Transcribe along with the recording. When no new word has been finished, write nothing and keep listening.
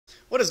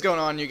What is going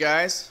on, you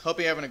guys? Hope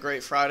you're having a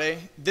great Friday.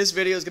 This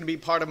video is going to be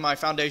part of my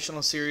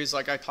foundational series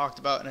like I talked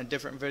about in a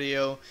different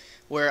video,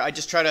 where I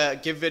just try to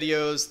give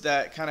videos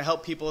that kind of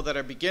help people that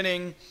are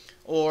beginning,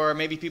 or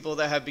maybe people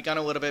that have begun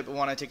a little bit but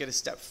want to take it a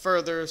step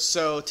further.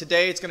 So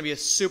today it's going to be a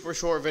super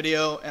short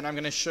video, and I'm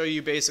going to show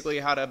you basically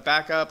how to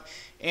back up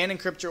and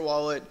encrypt your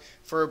wallet.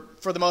 For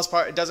the most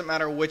part, it doesn't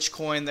matter which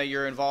coin that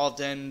you're involved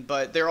in,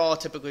 but they're all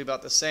typically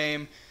about the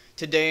same.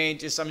 Today, I'm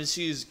just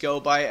use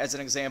GoByte as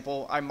an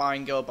example. I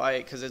mine GoByte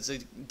because it's a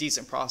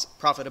decent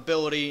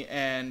profitability,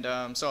 and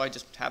so I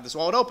just have this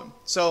wallet open.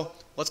 So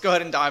let's go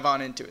ahead and dive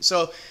on into it.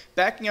 So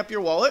backing up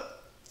your wallet,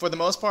 for the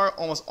most part,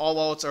 almost all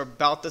wallets are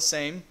about the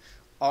same.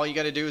 All you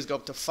got to do is go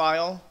up to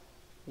File,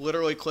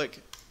 literally click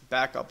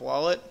Backup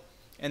Wallet,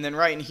 and then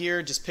right in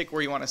here, just pick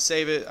where you want to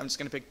save it. I'm just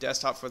going to pick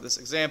desktop for this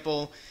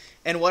example.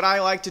 And what I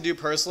like to do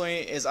personally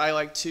is I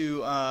like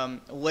to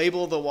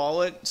label the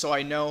wallet so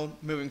I know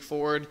moving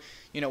forward,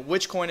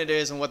 which coin it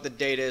is and what the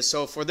date is.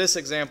 So for this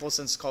example,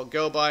 since it's called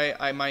GoByte,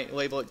 I might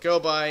label it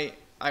GoByte.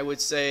 I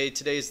would say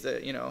today's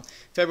the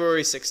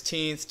February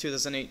 16th,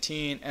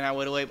 2018, and I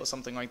would label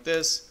something like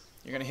this.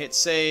 You're gonna hit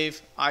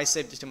save. I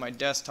saved it to my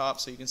desktop,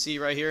 so you can see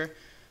right here.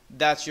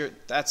 That's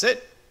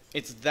it.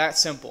 It's that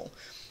simple.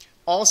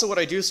 Also, what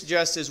I do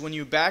suggest is when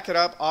you back it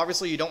up,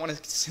 obviously you don't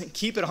want to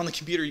keep it on the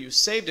computer you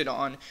saved it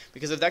on,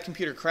 because if that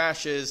computer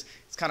crashes,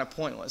 it's kind of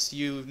pointless.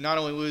 You not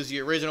only lose the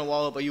original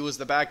wallet, but you lose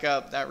the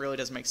backup. That really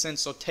doesn't make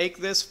sense. So take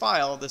this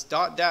file, this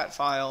 .dat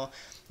file,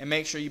 and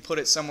make sure you put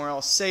it somewhere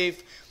else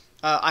safe.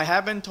 I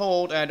have been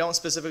told, and I don't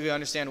specifically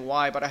understand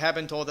why, but I have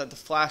been told that the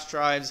flash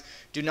drives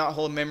do not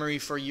hold memory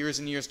for years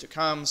and years to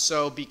come.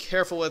 So be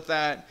careful with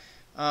that.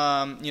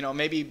 I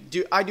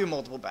do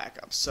multiple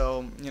backups.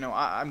 So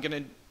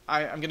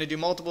I'm gonna do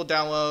multiple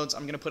downloads.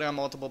 I'm gonna put it on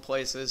multiple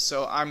places,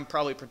 so I'm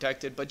probably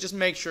protected. But just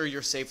make sure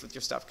you're safe with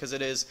your stuff, because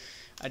it is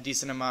a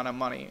decent amount of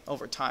money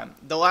over time.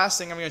 The last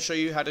thing I'm going to show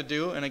you how to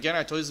do, and again,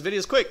 I told you this video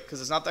is quick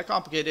because it's not that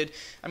complicated.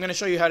 I'm going to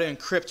show you how to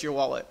encrypt your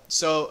wallet.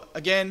 So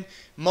again,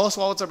 most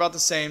wallets are about the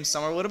same.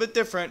 Some are a little bit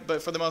different,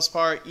 but for the most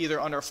part,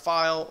 either under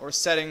File or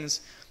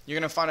Settings, you're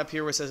going to find up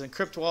here where it says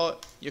Encrypt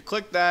Wallet. You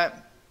click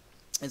that.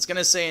 It's going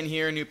to say in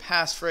here, new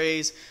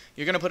passphrase.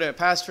 You're going to put in a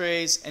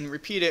passphrase and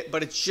repeat it,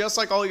 but it's just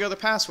like all your other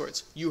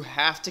passwords. You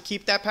have to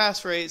keep that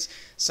passphrase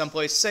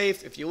someplace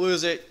safe. If you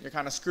lose it, you're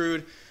kind of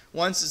screwed.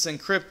 Once it's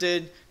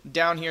encrypted,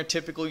 down here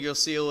typically you'll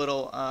see a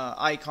little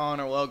icon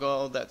or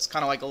logo that's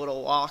kind of like a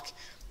little lock,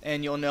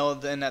 and you'll know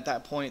then at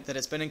that point that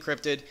it's been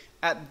encrypted.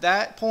 At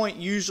that point,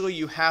 usually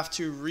you have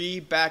to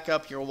re-back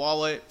up your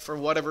wallet for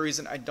whatever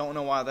reason. I don't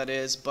know why that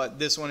is, but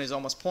this one is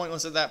almost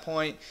pointless at that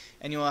point,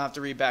 and you'll have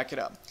to re-back it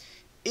up.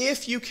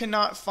 If you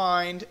cannot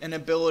find an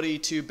ability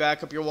to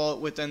back up your wallet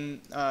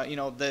within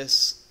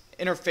this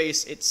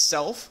interface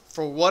itself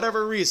for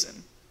whatever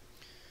reason,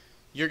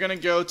 you're going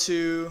to go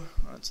to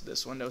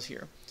this Windows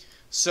here.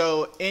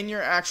 So in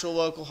your actual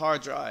local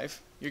hard drive,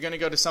 you're going to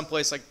go to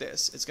someplace like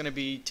this. It's going to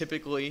be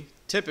typically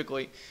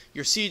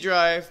your C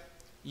drive,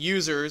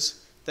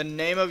 users, the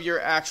name of your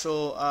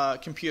actual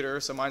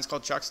computer. So mine's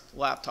called Chuck's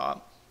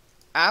laptop,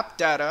 app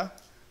data,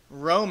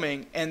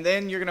 roaming, and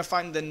then you're going to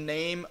find the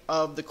name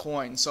of the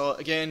coin. So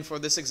again, for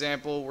this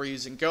example, we're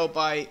using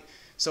GoByte.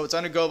 So it's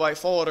under GoByte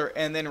folder,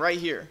 and then right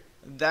here,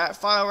 that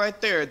file right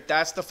there,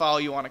 that's the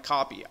file you want to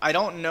copy. I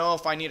don't know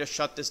if I need to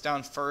shut this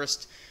down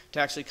first to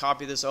actually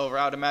copy this over.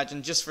 I would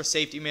imagine just for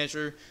safety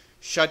measure,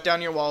 shut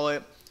down your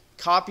wallet,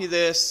 copy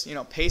this,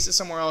 paste it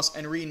somewhere else,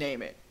 and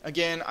rename it.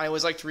 Again, I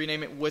always like to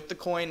rename it with the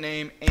coin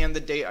name and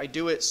the date I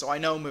do it, so I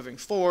know moving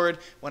forward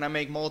when I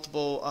make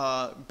multiple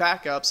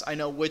backups, I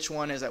know which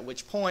one is at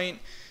which point.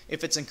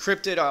 If it's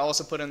encrypted, I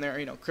also put in there,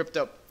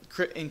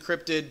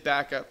 encrypted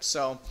backup.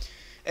 So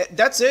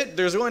that's it.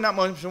 There's really not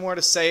much more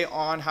to say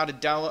on how to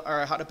download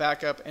or how to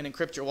back up and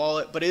encrypt your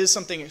wallet, but it is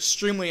something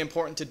extremely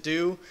important to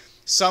do.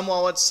 Some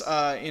wallets,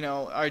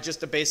 are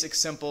just a basic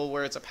simple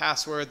where it's a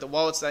password. The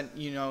wallets that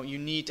you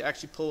need to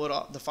actually pull it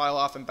off, the file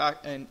off and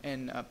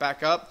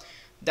back up.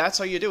 That's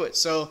how you do it.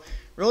 So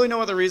really no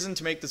other reason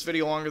to make this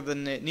video longer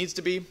than it needs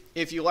to be.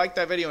 If you liked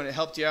that video and it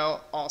helped you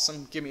out,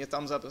 awesome. Give me a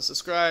thumbs up and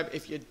subscribe.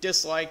 If you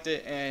disliked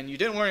it and you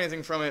didn't learn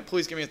anything from it,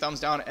 please give me a thumbs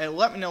down and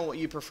let me know what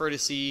you prefer to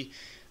see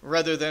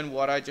rather than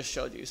what I just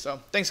showed you. So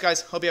thanks,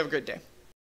 guys. Hope you have a great day.